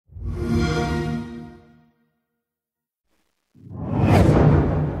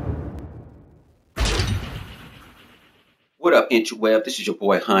What up, interweb? This is your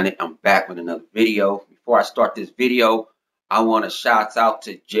boy Honey. I'm back with another video. Before I start this video, I want to shout out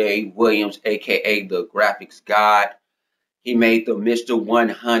to Jay Williams, aka the Graphics God. He made the Mr.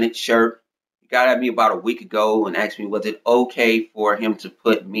 100 shirt. He got at me about a week ago and asked me was it okay for him to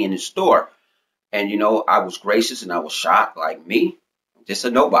put me in the store. And I was gracious and I was shocked, like me, just a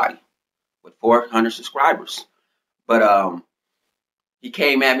nobody with 400 subscribers. But he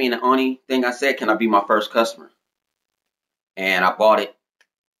came at me and the only thing I said, can I be my first customer? And I bought it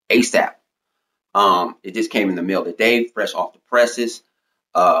ASAP. It just came in the mail today, fresh off the presses.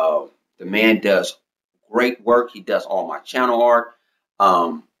 The man does great work. He does all my channel art.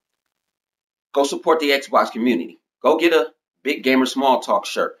 Go support the Xbox community. Go get a Big Gamer Small Talk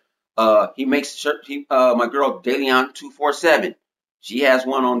shirt. He makes shirt. My girl Dalian247. She has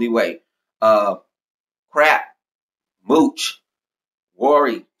one on the way. Crap, Mooch,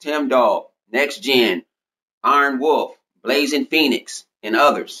 Worry, Tim Dog, Next Gen, Iron Wolf, Blazing Phoenix, and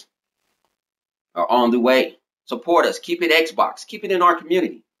others are on the way. Support us. Keep it Xbox. Keep it in our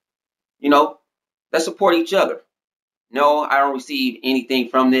community. Let's support each other. No, I don't receive anything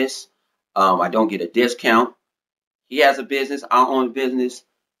from this. I don't get a discount. He has a business. I own a business.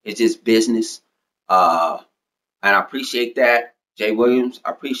 It's just business. And I appreciate that. Jay Williams,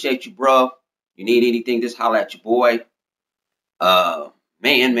 I appreciate you, bro. You need anything, just holler at your boy.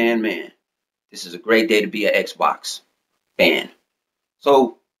 Man. This is a great day to be an Xbox fan.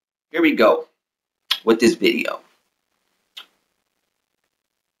 So, here we go with this video.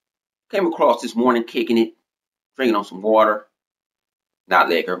 Came across this morning kicking it, drinking on some water. Not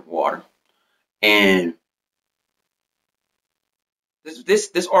liquor, water. And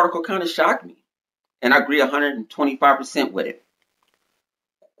this article kind of shocked me. And I agree 125% with it.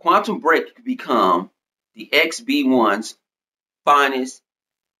 Quantum Break could become the XB1's finest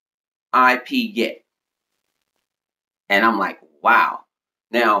IP yet. And I'm like, wow.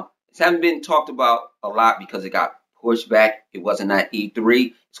 Now, it hasn't been talked about a lot because it got pushed back. It wasn't at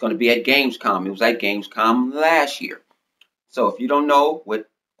E3. It's going to be at Gamescom. It was at Gamescom last year. So if you don't know what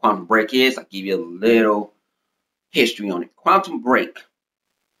Quantum Break is, I'll give you a little history on it. Quantum Break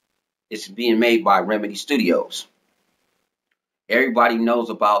is being made by Remedy Studios. Everybody knows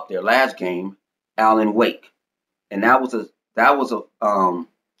about their last game, Alan Wake, and that was a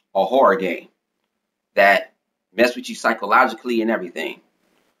horror game that messed with you psychologically and everything.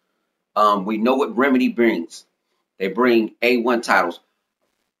 We know what Remedy brings. They bring A1 titles.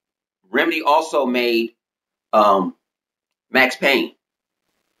 Remedy also made Max Payne.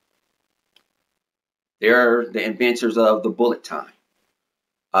 They're the inventors of the bullet time.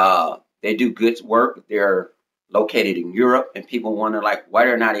 They do good work. They're located in Europe, and people wonder why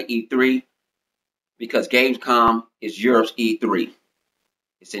they're not at E3. Because Gamescom is Europe's E3.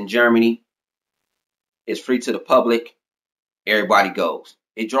 It's in Germany. It's free to the public. Everybody goes.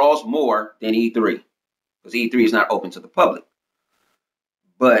 It draws more than E3 because E3 is not open to the public.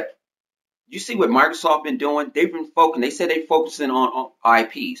 But you see what Microsoft been doing? They've been focusing. They said they're focusing on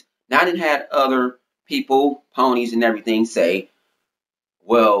IPs. Now they've had other people, ponies and everything say,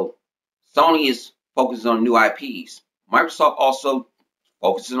 well, Sony is focusing on new IPs. Microsoft also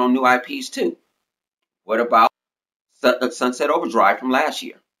focuses on new IPs too. What about Sunset Overdrive from last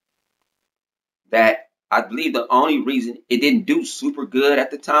year? That I believe the only reason it didn't do super good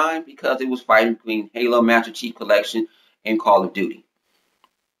at the time because it was fighting between Halo Master Chief Collection and Call of Duty.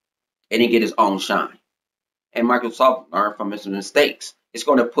 It didn't get its own shine. And Microsoft learned from its mistakes. It's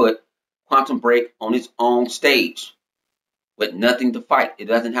going to put Quantum Break on its own stage with nothing to fight. It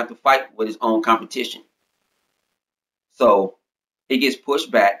doesn't have to fight with its own competition. So it gets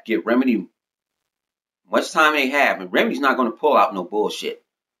pushed back, get Remedy much time they have, and Remedy's not going to pull out no bullshit.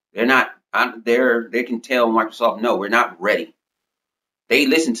 They're not. They can tell Microsoft, no, we're not ready. They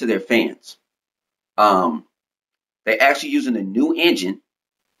listen to their fans. They're actually using a new engine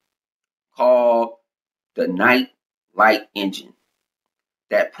called the Night Light engine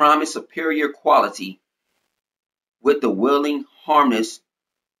that promised superior quality with the willing to harness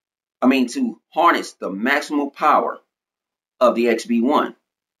the maximum power of the XB1.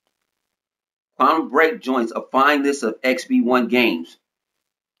 Quantum Break joins a fine list of XB1 games.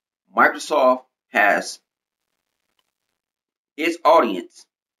 Microsoft has its audience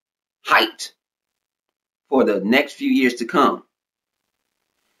hyped for the next few years to come.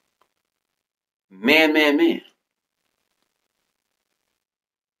 Man.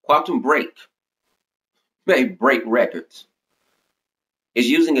 Quantum Break may break records. It's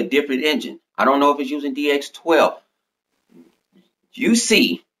using a different engine. I don't know if it's using DX12. You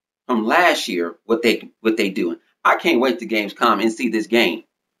see from last year what they doing. I can't wait to Gamescom and see this game.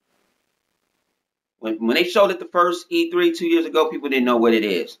 When they showed it the first E3 2 years ago, people didn't know what it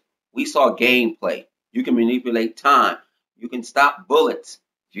is. We saw gameplay. You can manipulate time. You can stop bullets.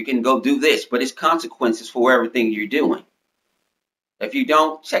 You can go do this, but it's consequences for everything you're doing. If you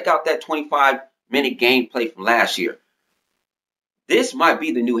don't, check out that 25-minute gameplay from last year. This might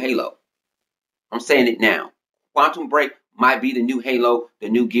be the new Halo. I'm saying it now. Quantum Break might be the new Halo, the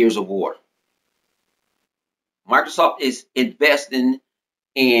new Gears of War. Microsoft is investing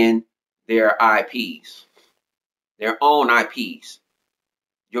in their IPs, their own IPs.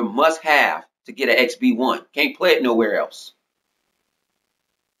 Your must-have to get an XB1. Can't play it nowhere else.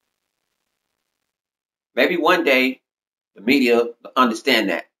 Maybe one day the media will understand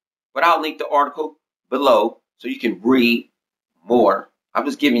that. But I'll link the article below so you can read more. I'm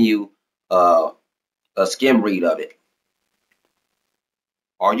just giving you a skim read of it.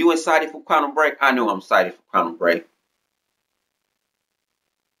 Are you excited for Quantum Break? I know I'm excited for Quantum Break.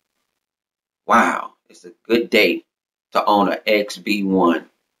 Wow, it's a good day to own an XB1.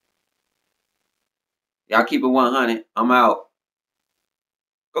 Y'all keep it 100. I'm out.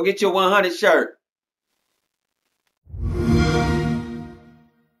 Go get your 100 shirt.